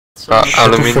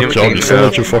Aluminium. You sound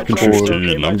like you're fucking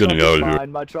 15. I'm getting out of here.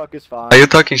 My truck is fine. Are you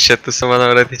talking shit to someone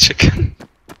already, chicken?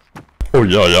 Oh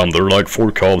yeah, I am. There are like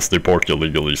 4 cars. They park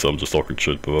illegally, so I'm just talking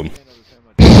shit to them.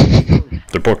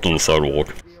 They parked on the sidewalk.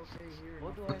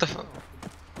 What the fuck?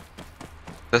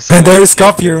 And there's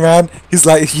Copier, man.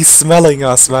 He's smelling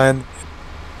us, man.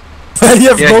 Man, you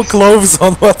have no clothes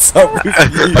on. What's up with you? I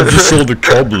just saw the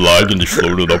cub lag and he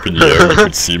floated up in the air. You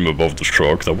could see him above the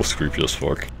truck. That was creepy as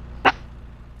fuck.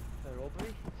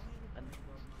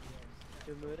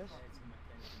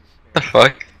 The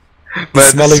fuck?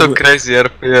 Man, it's so crazy here.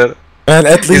 Man,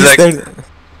 at least like,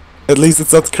 at least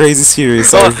it's not crazy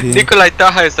serious. Oh, Nikolai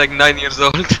Taha is like 9 years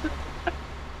old.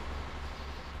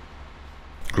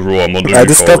 Bro, I'm under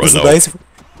the car right now. He's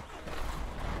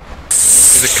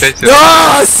a crazy.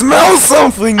 Ah, I smell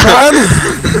something, man!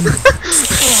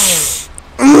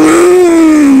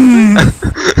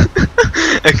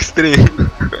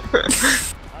 Extreme.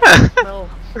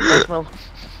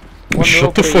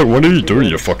 Shut the fuck, what are you doing,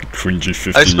 you fucking cringy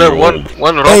 15-year-old? I smell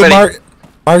one robbery. Hey,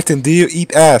 Martin, do you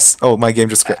eat ass? Oh, my game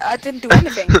just crashed. I didn't do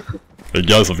anything. Hey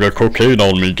guys, I've got cocaine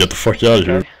on me, get the fuck out of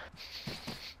here.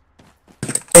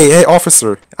 Hey,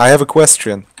 officer, I have a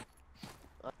question.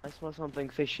 I smell something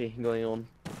fishy going on.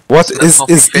 What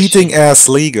is eating ass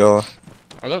legal?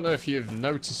 I don't know if you've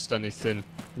noticed anything,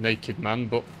 naked man,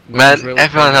 but... Man,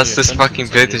 everyone has this fucking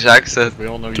British accent. We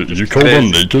all know you call them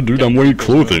naked, dude, I'm wearing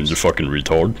clothing, you fucking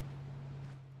retard.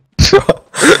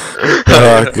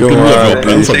 I've got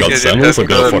pants, I've got sandals, I've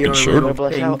got a fucking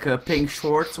shirt. Pink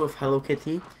shorts with Hello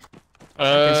Kitty.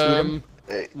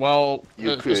 Well,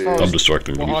 as far I'm as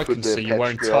distracting what them. I can see, you're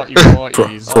wearing tight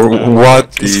whities. For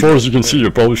what? As far as you can see,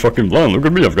 you're probably fucking blind. Look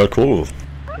at me, I've got clothes.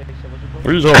 What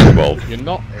are you talking about? You're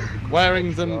not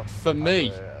wearing them for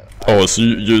me. Oh, so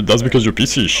that's because your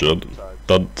PC is shit.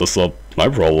 That's not my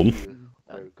problem.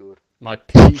 My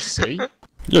PC?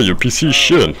 Yeah, your PC is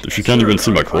shit. If you can't even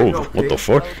see my clothes, what the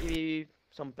fuck?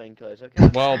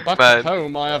 Well, back at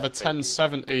home I have a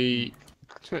 1070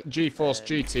 GeForce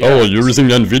GT. Oh, you're using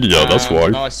Nvidia, that's why.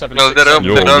 No, they're all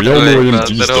we all know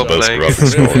AMD's the best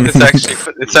graphics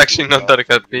card. It's actually not that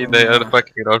happy, they are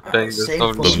fucking roleplaying this.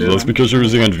 That's because you're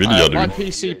using Nvidia, dude. My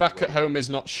PC back at home is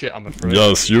not shit, I'm afraid.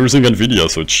 Yes, you're using Nvidia,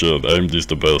 so it's shit. AMD's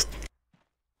the best.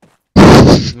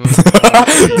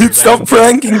 Dude, stop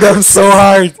pranking them so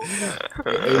hard!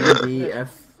 AMD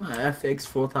FX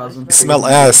 4000. You smell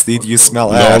ass, dude, you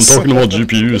smell No, ass. I'm talking about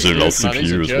GPUs and not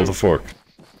CPUs, what the fuck?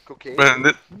 Man,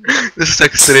 this is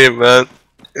extreme, man.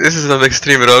 This is an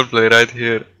extreme roleplay right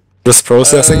here. Just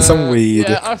processing some weed.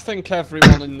 Yeah, I think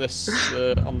everyone in this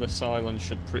on this island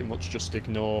should pretty much just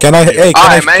ignore. Can I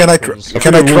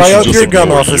try out your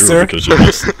gun, officer? Because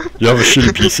you have a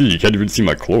shitty PC, you can't even see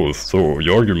my clothes, so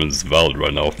your argument is valid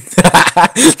right now.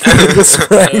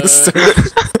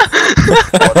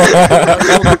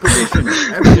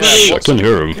 I can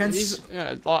hear him.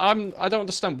 Yeah, I don't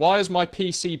understand. Why has my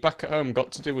PC back at home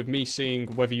got to do with me seeing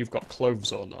whether you've got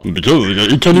clothes or not? Because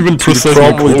you can't even process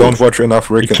my clothes. You probably don't watch enough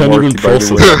Rick and Morty, even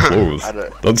process my clothes.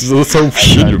 That's how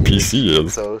shit your PC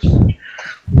is.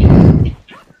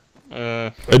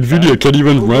 Nvidia can't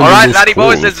even run. Alright, laddie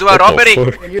boys, let's do a robbery!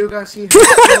 Can you guys see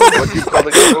What are you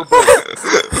calling a hobo?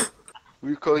 Who are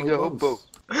you calling a hobo?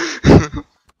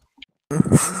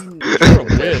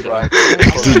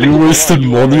 Dude, you wasted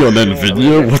money on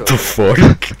Nvidia? What the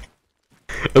fuck?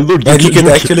 And look, you can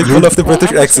actually pull off the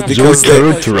British accent because your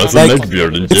character has a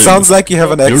neckbeard in game. It sounds like you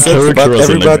have an accent, but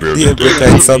everybody in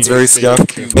Britain sounds very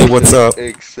scuffed. Hey, what's up?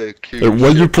 Hey, why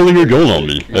are you pulling a gun on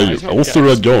me? Hey, I was the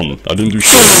red gun. I didn't do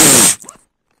shit.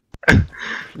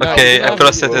 Okay, I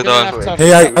pressed it on.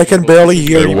 Hey, I can barely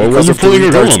hear you because of the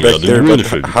retards back there, but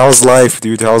anything. how's life,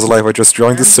 dude? How's life? I just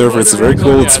joined the server, it's very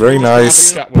cool, it's very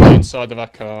nice. Inside of our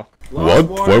car. What?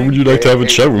 Why would you like to have a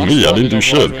chat with me? I didn't do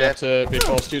shit. Oh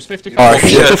shit.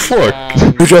 What the fuck?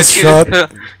 Who just shot?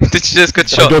 Did you just get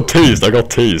shot? I got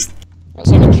tased.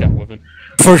 Let's have a chat with him.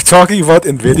 For talking about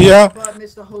Nvidia?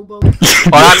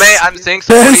 Alright mate, I'm saying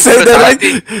some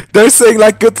they're saying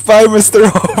like goodbye, Mr.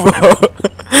 Hobo.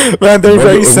 Man, they're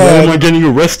very sad. Why am I getting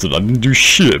arrested? I didn't do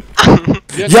shit.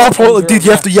 Yeah, dude,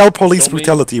 you have to yell police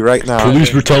brutality right now.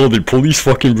 Police brutality, police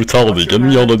fucking brutality. Get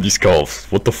me out of these calls.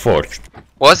 What the fuck?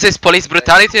 What's this police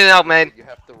brutality now, man?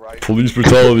 Police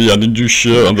brutality, I didn't do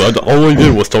shit. All I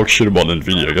did was talk shit about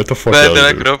Nvidia. Get the fuck out of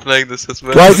here. Like this as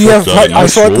well. Why do you have? I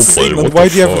saw the statement. Why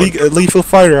do you have lethal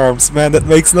firearms, man? That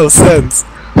makes no sense.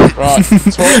 Right,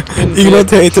 England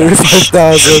hater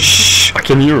 5000. I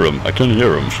can hear him. I can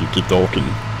hear him. If you keep talking.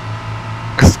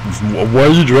 Why are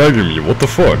you dragging me? What the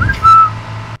fuck?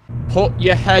 Put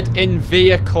your head in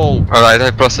vehicle. Alright,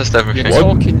 I processed everything. You're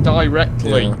talking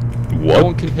directly. Yeah. No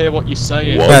one can hear what you're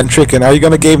saying. What? Man, Chicken, are you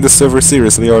gonna game the server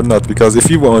seriously or not? Because if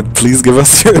you won't, please give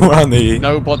us your money.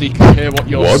 Nobody can hear what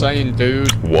you're What? saying,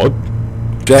 dude. What?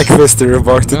 Jack Fister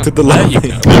reported No, to the there you lobby.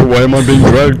 go. Yeah, why am I being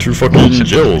dragged to fucking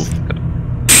jail?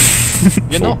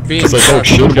 You're not being Because I talk dragged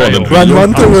shit to about jail. it. When You-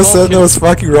 Monte I'm was said talking- I was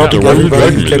fucking robbing why are you everybody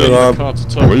dragging he me can then? rob.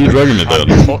 Why are you dragging me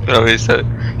then? No,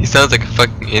 he sounds like a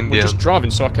fucking We're Indian. just driving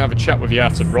so I can have a chat with you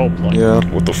out of roleplay. Yeah.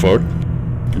 What the fuck?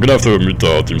 I'm gonna have to mute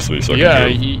the TeamSpeak so I Yeah,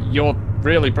 can hear. you're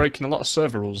really breaking a lot of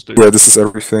server rules, dude. Yeah, this is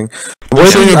everything. Why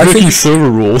Wait, are you I breaking think server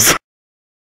rules?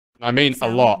 I mean, a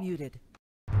lot.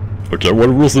 Okay, what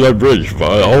rules did I break?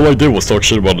 All I did was talk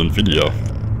shit about Nvidia.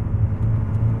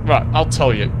 Right, I'll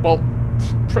tell you. Well,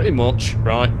 pretty much,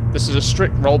 right? This is a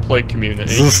strict roleplay community.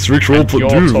 This is a strict and roleplay, you're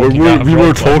dude. talking out of We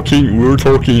were roleplay.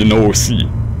 talking in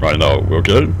OOC right now.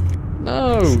 Okay?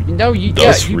 No, you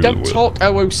That's you really don't weird. talk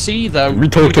OOC though. We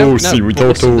talked You don't OOC, know, we but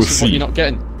talked listen, This is what OOC. you're not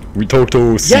getting. We talked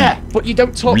OOC. Yeah, but you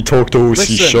don't talk. We talked OOC.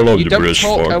 Listen, Shut up, you you don't British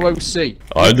talk fuck. OOC.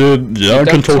 I did. Yeah, You I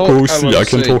can don't talk talk OOC. I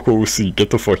can OOC. talk OOC. Get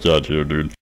the fuck out of here,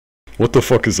 dude. What the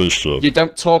fuck is this shit? You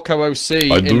don't talk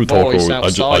OOC I in do talk voice OOC.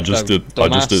 outside, I just though, did.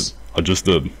 dumbass. I just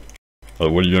did.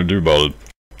 What are you gonna do about it?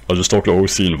 I just talked to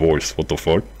OOC in voice. What the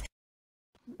fuck?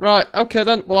 Right, okay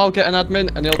then. Well, I'll get an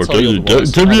admin and he'll tell Okay, you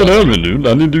otherwise. give me How an about admin, dude.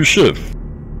 I didn't do shit.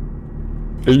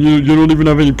 Hey, you don't even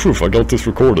have any proof. I got this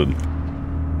recorded.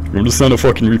 I'm gonna send a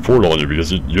fucking report on you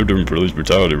because you're doing police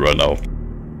brutality right now.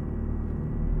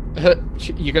 that?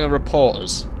 You're gonna report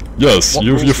us. Yes, What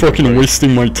you're rules do you fucking break?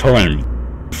 wasting my time.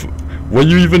 Why are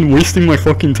you even wasting my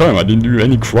fucking time? I didn't do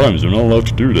any crimes. You're not allowed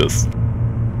to do this.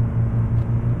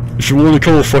 If you want to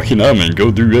call a fucking admin,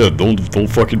 go do it. Don't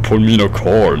fucking put me in a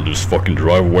car and just fucking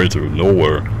drive away to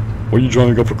nowhere. Why are you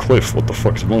driving up a cliff? What the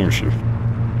fuck is wrong with you?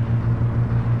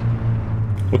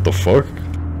 What the fuck?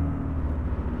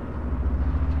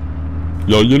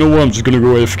 Yo, you know what? I'm just gonna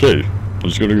go AFK. I'm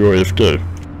just gonna go AFK.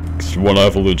 Cause you wanna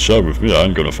have a little chat with me, I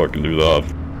ain't gonna fucking do that.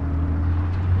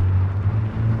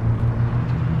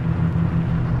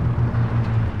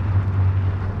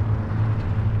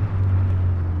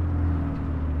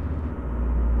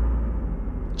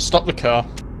 Stop the car.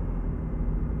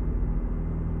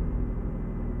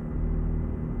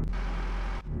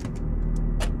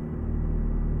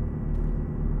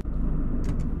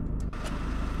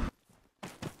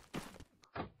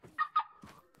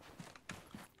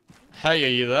 Hey, are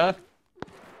you there?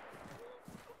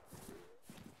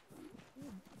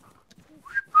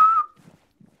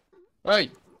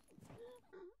 Hey!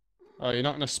 Oh, you're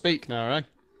not gonna speak now, eh?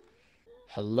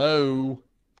 Hello?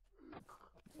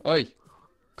 Oi!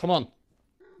 Come on.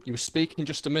 You were speaking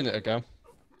just a minute ago.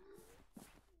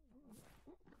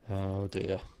 Oh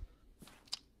dear.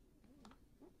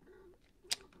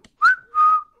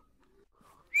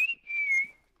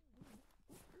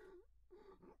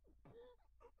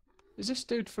 Is this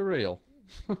dude for real?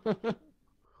 Let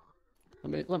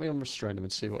me unrestrain him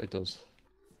and see what he does.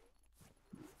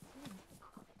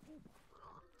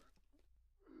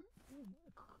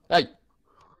 Hey!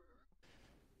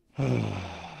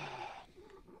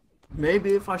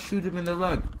 Maybe if I shoot him in the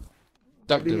leg.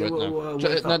 Don't Maybe do it, he will, no.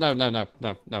 wake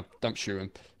up. No, don't shoot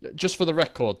him. Just for the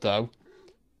record, though,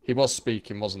 he was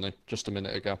speaking, wasn't he? Just a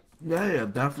minute ago. Yeah,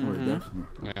 definitely,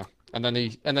 definitely. Yeah. And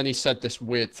then he said this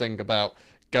weird thing about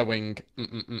going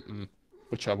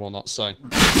which I will not say.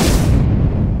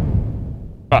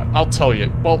 Right, I'll tell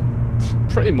you. Well,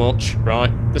 pretty much,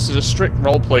 right? This is a strict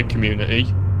roleplay community,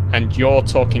 and you're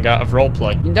talking out of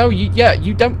roleplay. No,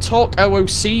 you don't talk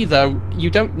OOC though. You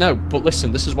don't know. But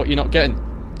listen, this is what you're not getting.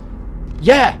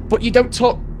 Yeah, but you don't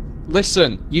talk.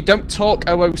 Listen, you don't talk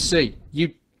OOC.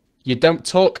 You don't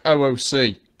talk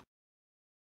OOC.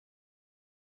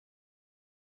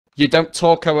 You don't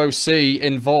talk OOC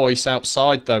in voice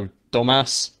outside though,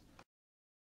 dumbass.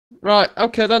 Right,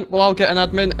 okay then. Well, I'll get an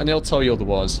admin and he'll tell you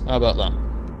otherwise. How about that?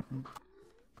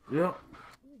 Yeah.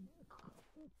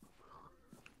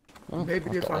 Oh, Maybe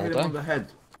I've if got I all hit him day. on the head.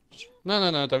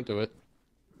 No, don't do it.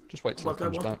 Just wait till he But I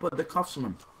comes want to back. put the cuffs on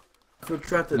him. I feel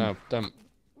threatened. No, don't.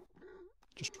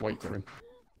 Just wait for him.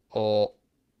 Or...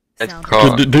 It's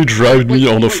car. They dragged me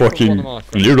on the wait for fucking one of my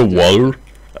friends near the to do it.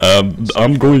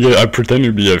 water. I pretend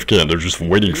to be AFK and they're just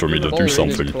waiting for me to Ball do in his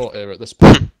something. court here at this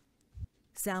point.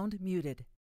 Sound muted.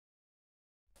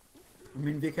 I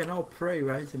mean, they can all pray,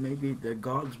 right? And maybe the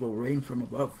gods will rain from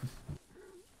above.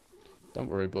 Don't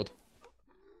worry, bud.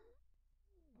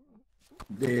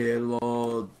 Dear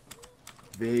Lord,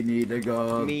 we need a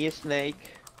god. Me a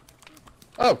snake.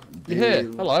 Oh, you're here.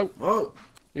 Dear- Hello. Oh,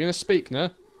 You gonna speak now?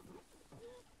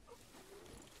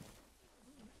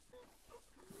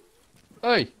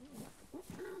 Hey.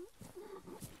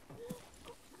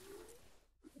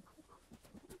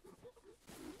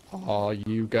 Are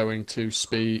you going to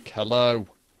speak? Hello?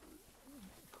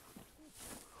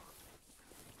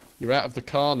 You're out of the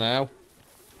car now.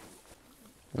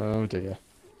 Oh dear.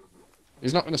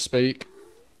 He's not going to speak.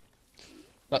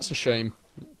 That's a shame.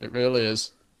 It really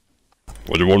is.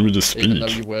 What do you want me to speak? Even though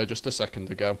you were just a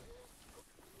second ago.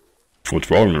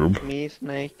 What's wrong, noob? Me,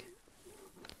 Snake.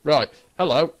 Right.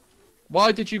 Hello.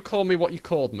 Why did you call me what you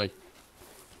called me?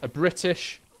 A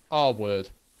British R word.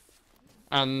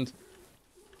 And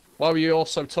why were you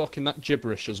also talking that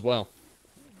gibberish as well?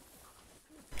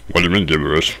 What do you mean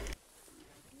gibberish?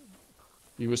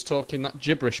 You was talking that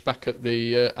gibberish back at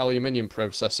the aluminium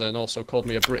processor and also called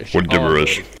me a British What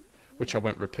gibberish? R word, which I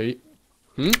won't repeat.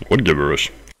 What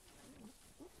gibberish?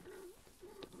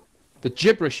 The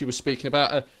gibberish you were speaking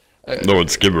about. No,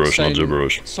 it's gibberish, not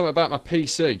gibberish. Something about my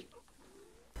PC.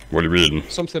 What do you mean?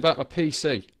 Something about my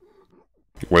PC.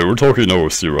 Wait, we're talking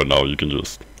OC right now, you can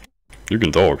just... You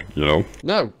can talk, you know?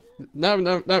 No. No.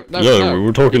 Yeah, No.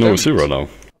 we're talking You OC don't. right now.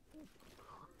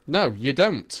 No, you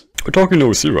don't. We're talking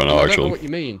OC right now, I don't know actually. what you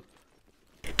mean.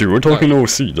 Dude, we're talking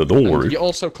OC, don't And worry. you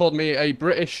also called me a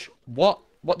British... What?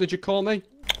 What did you call me?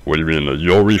 What do you mean?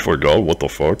 You already forgot? What the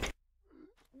fuck?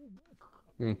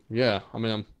 Yeah, I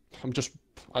mean, I'm just...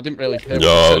 I didn't really hear what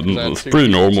Yeah, you said. it's pretty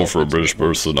normal for a British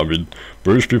person. I mean,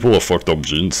 British people have fucked up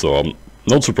genes, so I'm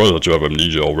not surprised that you have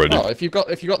amnesia already. Oh, if you got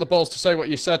the balls to say what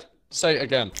you said, say it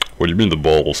again. What do you mean the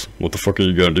balls? What the fuck are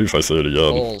you gonna do if I say it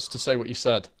again? Balls to say what you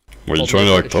said. What, you Balls trying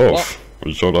to act British tough? What,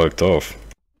 you trying to act tough?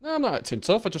 No, I'm not acting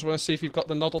tough. I just want to see if you've got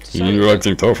the noddle to say it You're again.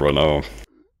 acting tough right now.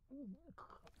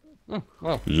 Oh,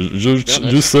 well.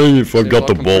 Just saying if I've Seems got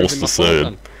the like I'm balls proving to my say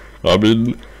point it. I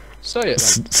mean, Say it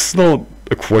then. it's not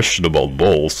a question about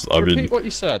balls. I mean, Repeat what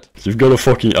you said. you've got a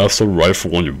fucking assault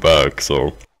rifle on your back,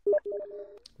 so...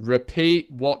 Repeat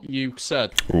what you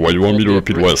said. Why do you want me to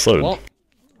repeat what I said? What?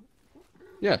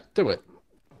 Yeah, do it.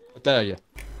 I dare you.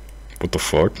 What the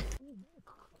fuck?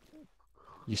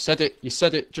 You said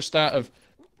it just out of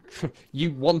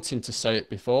you wanting to say it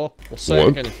before. Well, say it What?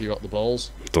 again if you got the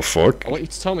balls. What the fuck? I want you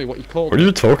to tell me what you called What are me.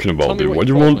 you talking Tell about, me dude? what What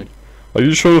do you you called want? me. Are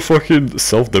you trying to fucking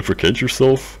self-deprecate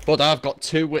yourself? But I've got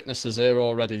 2 witnesses here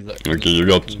already that... Okay, you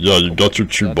got your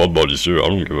 2 bud buddies here. I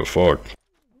don't give a fuck.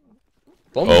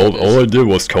 Bumbles. All I did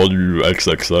was call you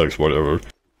XXX, whatever.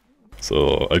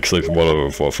 So XX whatever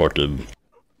for fucking.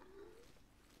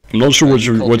 I'm not sure what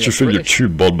you called me a think your British. 2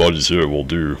 bud buddies here will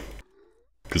do.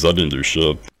 Cause I didn't do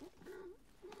shit.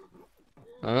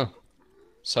 Oh.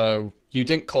 So, you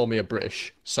didn't call me a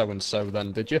British so-and-so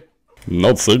then, did you?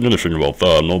 Not saying anything about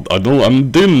that.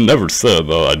 Never said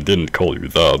that I didn't call you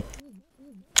that.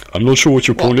 I'm not sure what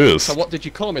your point is. So what did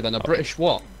you call me then? A British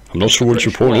what? I'm not sure what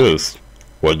your British point what? is.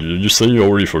 What, you say you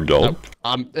already forgot?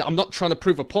 No, I'm not trying to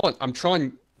prove a point. I'm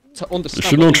trying to understand.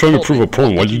 If you're what not trying to called prove me. a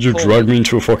point, why What did you call drag me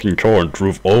into a fucking car and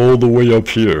drove all the way up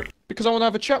here? Because I want to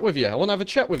have a chat with you. I want to have a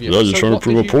chat with you. Yeah, you're So trying to what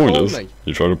prove a did you point, call is? me?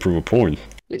 You're trying to prove a point.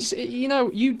 You know,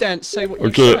 you didn't say what you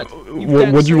Okay,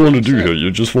 said. what do you want to do here?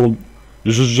 You just want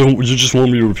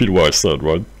me to repeat what I said,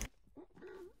 right?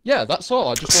 Yeah, that's all.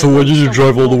 I just. So want why to did you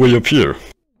understand drive all the what- way up here?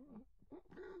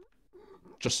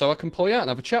 Just so I can pull you out and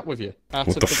have a chat with you. Out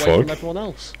What of the the way from fuck? everyone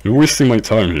else. You're wasting my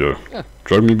time here. Yeah.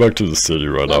 Drive me back to the city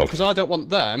right No, now. because I don't want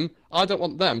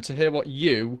them to hear what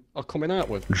you are coming out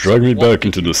with. Drag So me what back did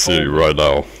into you the city call me? right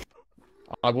now.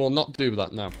 I will not do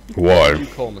that now. Why? What did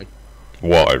you call me?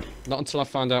 Why? Not until I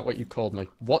find out what you called me.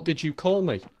 What did you call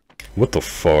me? What the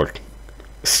fuck?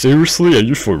 Seriously? Are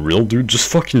you for real, dude?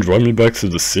 Just fucking drive me back to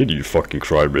the city, you fucking No,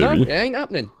 crybaby. it ain't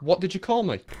happening. What did you call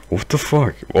me? What the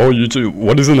fuck? Oh, you two.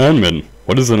 What is an admin?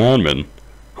 What is an admin?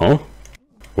 Huh?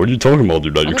 What are you talking about,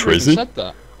 dude? Are I you never crazy? even said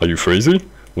that. Are you crazy?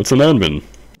 What's an admin?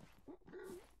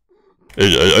 Hey,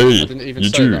 didn't even you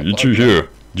say two, that, you but two okay. here.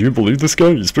 Do you believe this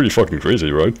guy? He's pretty fucking crazy,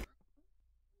 right?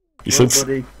 You said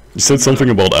Buddy, you said something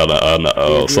about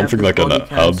we something have like this an body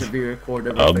cam severe record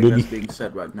of everything admin? that's being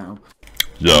said right now.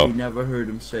 Yeah. You never heard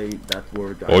him say that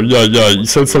word. Oh yeah, yeah. You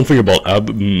said something about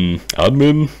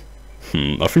admin.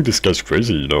 I think this guy's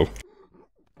crazy, you know.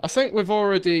 I think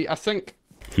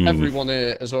everyone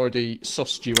here has already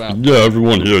sussed you out. Yeah,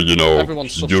 everyone here, you know,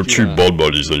 Everyone's sussed your you 2 out. bud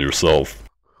buddies and yourself.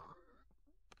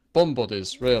 Bum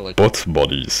buddies, really. Butt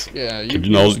buddies. Yeah, Could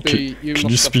you now? must be, Could you must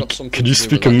have got speak? something Could you to do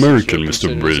speak with that, since American, you're Mr.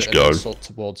 considering British it an guy? insult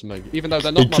towards me. Even though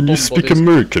they're Hey, not my can you bum speak buddies,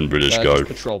 American, British they're guy? just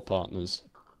patrol partners.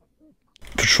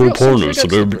 Patrol Got something partners, so against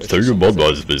the they're British your or bud something?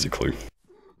 buddies, basically.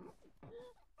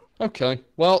 Okay,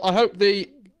 well, I hope the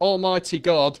almighty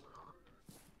God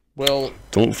will...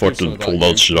 Don't fucking something pull about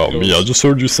that you, shit out of me. I because- just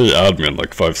heard you say admin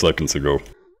like 5 seconds ago.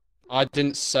 I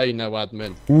didn't say no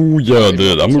admin. Ooh, yeah, I Not even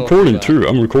did. what I'm you're talking recording about. too.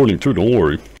 I'm recording too. Don't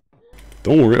worry.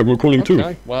 Don't worry, I'm recording too.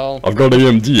 Okay, well... I've got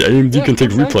AMD. AMD Yeah, can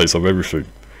take okay. replays of everything.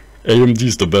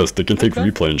 AMD's the best. They can take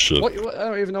replay and shit. I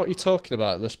don't even know what you're talking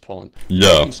about at this point.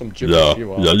 Yeah, Some gibberish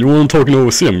you are. yeah. You want to talk in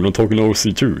OOC? I'm gonna talk in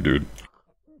OOC too, dude.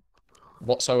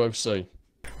 What's OOC?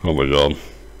 Oh my god.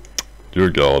 Dear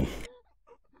god.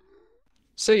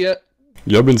 See ya.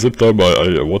 Yeah, I've been zipped out by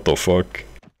what the fuck?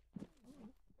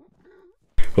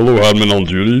 Hello, admin on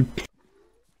duty.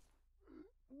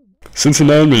 Since an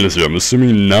admin is here, I'm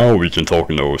assuming now we can talk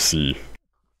in OOC.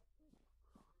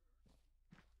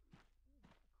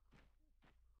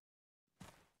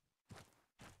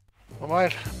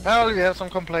 Alright, apparently we have some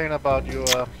complaint about your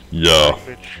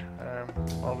language.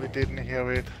 Well, we didn't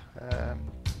hear it.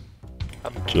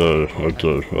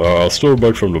 Okay. I'll start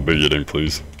back from the beginning,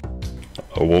 please.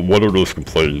 What are those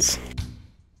complaints?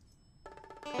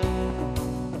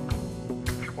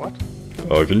 What?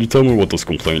 Can you tell me what those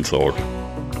complaints are?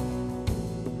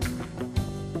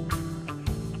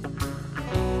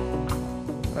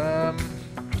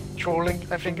 Trolling,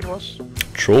 I think it was.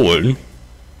 Trolling?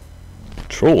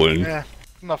 Trolling? Yeah,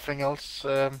 nothing else.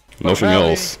 Nothing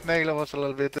else. Naylor was a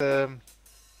little bit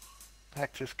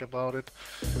hectic about it.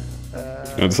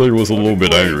 I'd say he was a little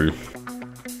bit angry.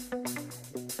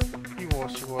 He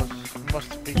was.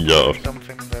 Must be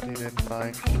something that he didn't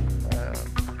like.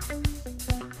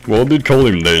 Well, I did call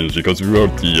him names because we were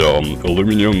at the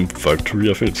aluminum factory,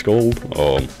 I think it's called.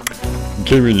 He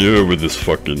came in here with his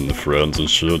fucking friends and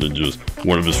shit, and just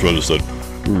one of his friends said,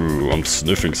 "Ooh, I'm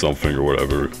sniffing something" or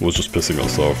whatever. Was just pissing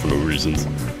us off for no reasons.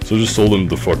 So I just told him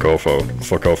to fuck off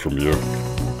from here.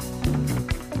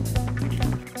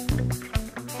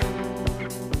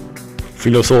 I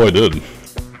think that's all I did,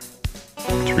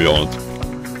 to be honest.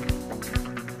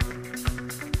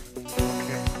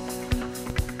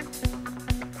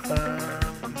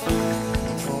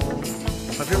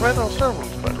 Have you read our servers,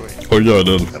 by the way? Oh yeah, I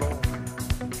did.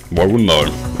 Why wouldn't I?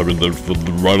 I mean, they're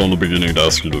right on the beginning to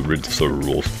ask you to read the server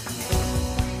rules.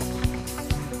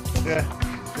 Yeah,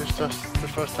 it's just the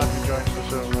first time you joined the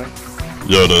server, right?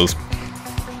 Yeah, it is.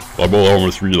 I bought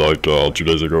Arma 3 like 2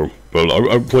 days ago, but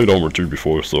I played Arma 2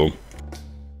 before, so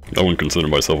I wouldn't consider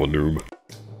myself a noob.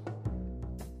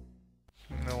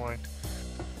 No way.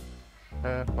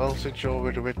 Well, since you're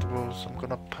already with the rules, I'm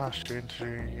gonna pass you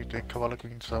into the Koala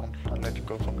Green zone and let you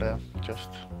go from there. Just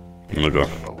Okay. I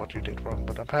don't know what you did wrong,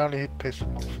 but apparently it pissed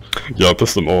him off. Yeah, I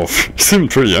pissed him off. He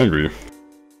seemed pretty angry.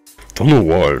 Don't know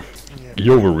why. Yeah. He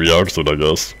overreacted, I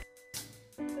guess.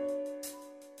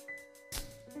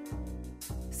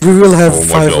 We will have Oh my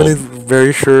 5 God. minutes,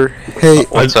 very sure. Hey,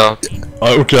 What's up?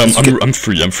 Okay, I'm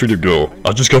free. I'm free to go.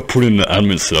 I just got put in the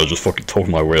admin cell. I just fucking talked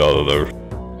my way out of there.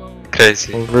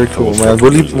 Crazy. oh, very cool, was man.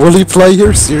 fucking Will he play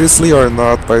here seriously or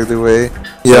not? By the way,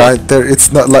 yeah,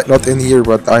 it's not in here,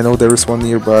 but I know there is one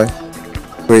nearby.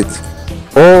 Wait.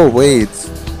 Oh wait.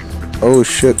 Oh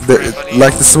shit.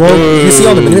 Like the small. You see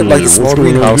on the minute, like the small What's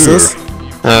going on greenhouses.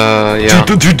 Yeah.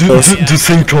 The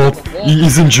same cop.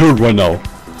 He's injured right now.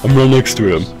 I'm right next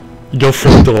to him. He got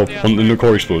fucked up in the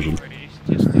car explosion.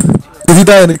 Did he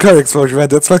die in a car explosion, man?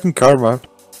 That's fucking karma.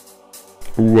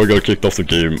 Ooh, I got kicked off the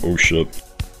game. Oh shit.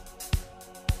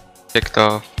 Kicked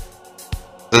off.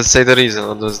 Does it say the reason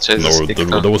or does it just No, kicked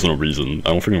there off? wasn't a reason. I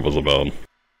don't think it was about.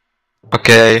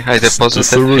 Okay, I The deposited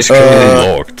server is it.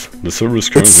 currently locked. The server is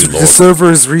currently The locked.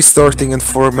 server is restarting in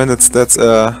 4 minutes. That's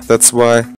why.